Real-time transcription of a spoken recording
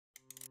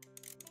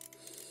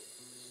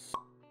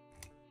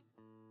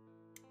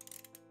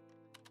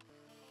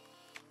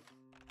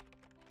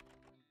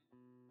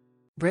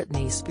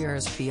Britney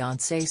Spears'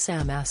 fiancé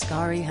Sam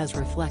Asghari has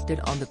reflected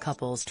on the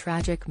couple's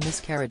tragic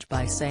miscarriage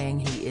by saying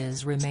he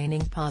is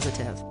remaining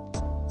positive.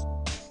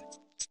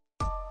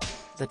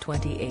 The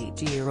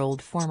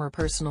 28-year-old former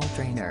personal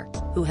trainer,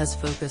 who has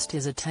focused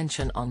his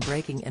attention on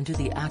breaking into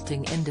the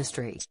acting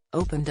industry,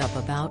 opened up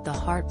about the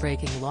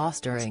heartbreaking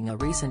loss during a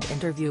recent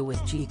interview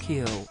with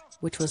GQ,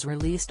 which was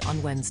released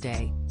on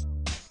Wednesday.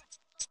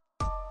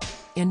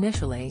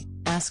 Initially,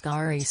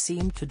 Asghari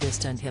seemed to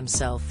distance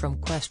himself from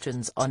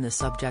questions on the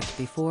subject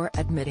before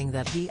admitting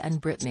that he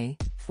and Britney,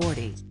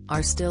 40,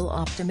 are still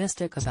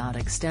optimistic about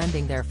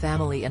extending their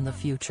family in the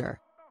future.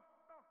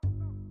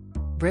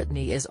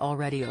 Britney is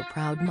already a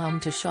proud mum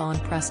to Sean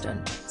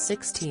Preston,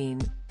 16,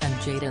 and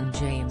Jayden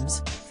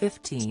James,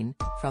 15,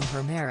 from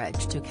her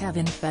marriage to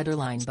Kevin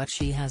Federline, but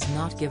she has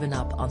not given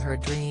up on her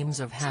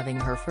dreams of having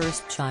her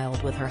first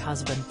child with her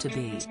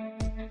husband-to-be.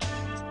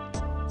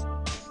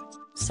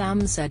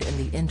 Sam said in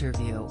the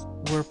interview,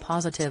 "We're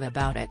positive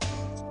about it.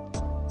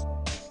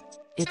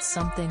 It's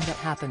something that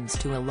happens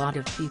to a lot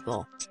of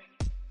people.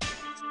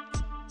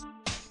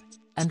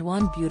 And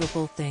one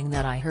beautiful thing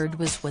that I heard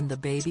was when the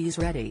baby's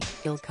ready,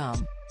 he'll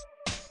come.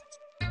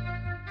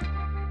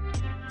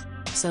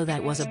 So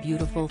that was a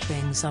beautiful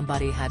thing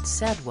somebody had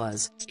said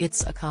was,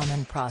 it's a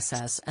common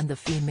process and the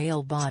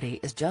female body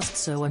is just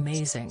so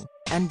amazing,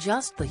 and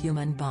just the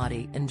human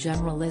body in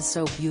general is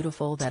so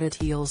beautiful that it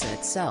heals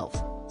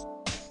itself.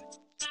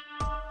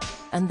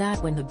 And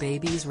that when the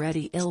baby's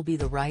ready it'll be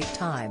the right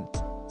time."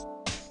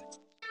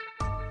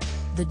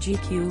 The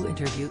GQ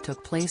interview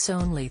took place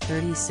only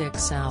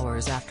 36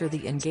 hours after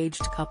the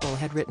engaged couple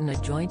had written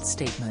a joint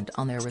statement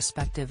on their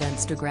respective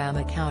Instagram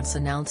accounts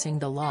announcing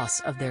the loss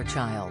of their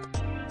child.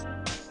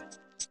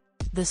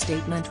 The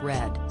statement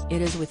read,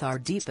 "It is with our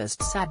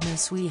deepest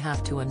sadness we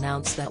have to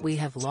announce that we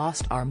have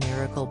lost our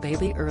miracle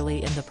baby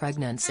early in the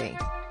pregnancy.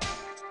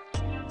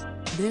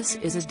 This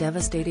is a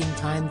devastating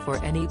time for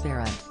any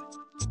parent.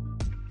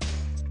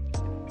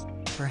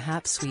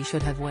 Perhaps we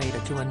should have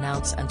waited to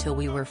announce until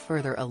we were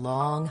further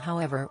along,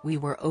 however we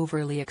were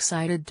overly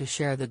excited to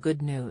share the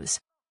good news.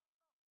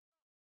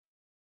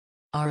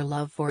 Our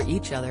love for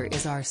each other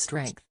is our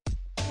strength.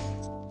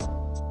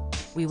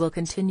 We will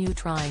continue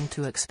trying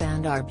to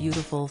expand our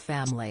beautiful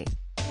family.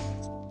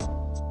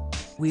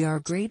 We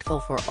are grateful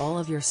for all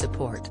of your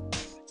support.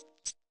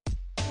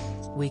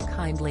 We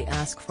kindly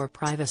ask for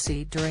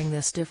privacy during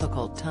this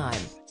difficult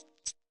time."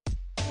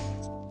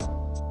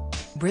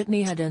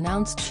 Britney had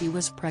announced she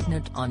was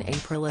pregnant on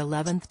April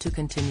 11 to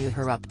continue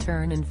her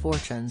upturn in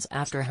fortunes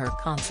after her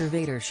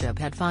conservatorship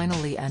had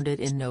finally ended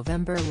in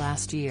November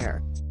last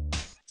year.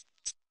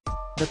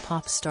 The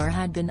pop star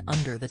had been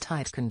under the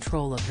tight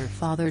control of her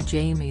father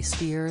Britney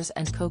Spears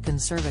and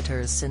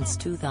co-conservators since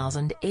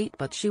 2008,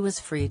 but she was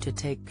free to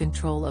take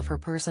control of her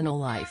personal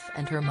life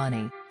and her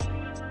money.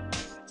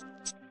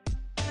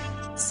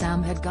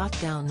 Sam had got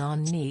down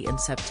on knee in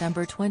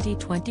September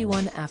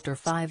 2021 after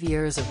 5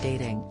 years of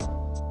dating.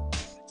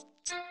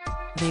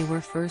 They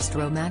were first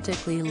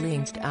romantically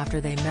linked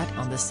after they met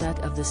on the set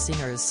of the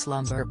singer's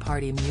Slumber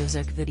Party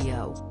music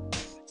video.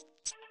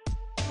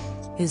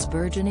 His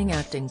burgeoning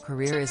acting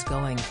career is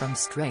going from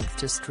strength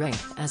to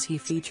strength as he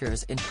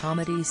features in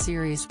comedy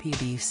series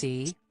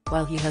PBC,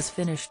 while he has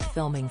finished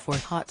filming for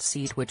Hot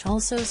Seat, which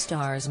also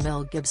stars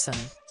Mel Gibson.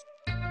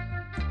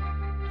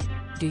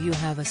 Do you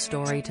have a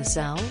story to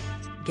sell?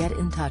 Get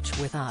in touch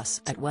with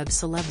us at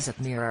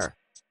webcelebs@mirror.co.uk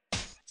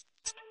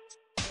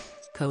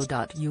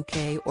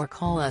or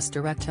call us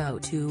direct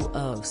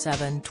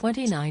 0207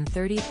 29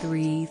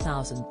 33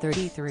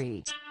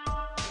 033.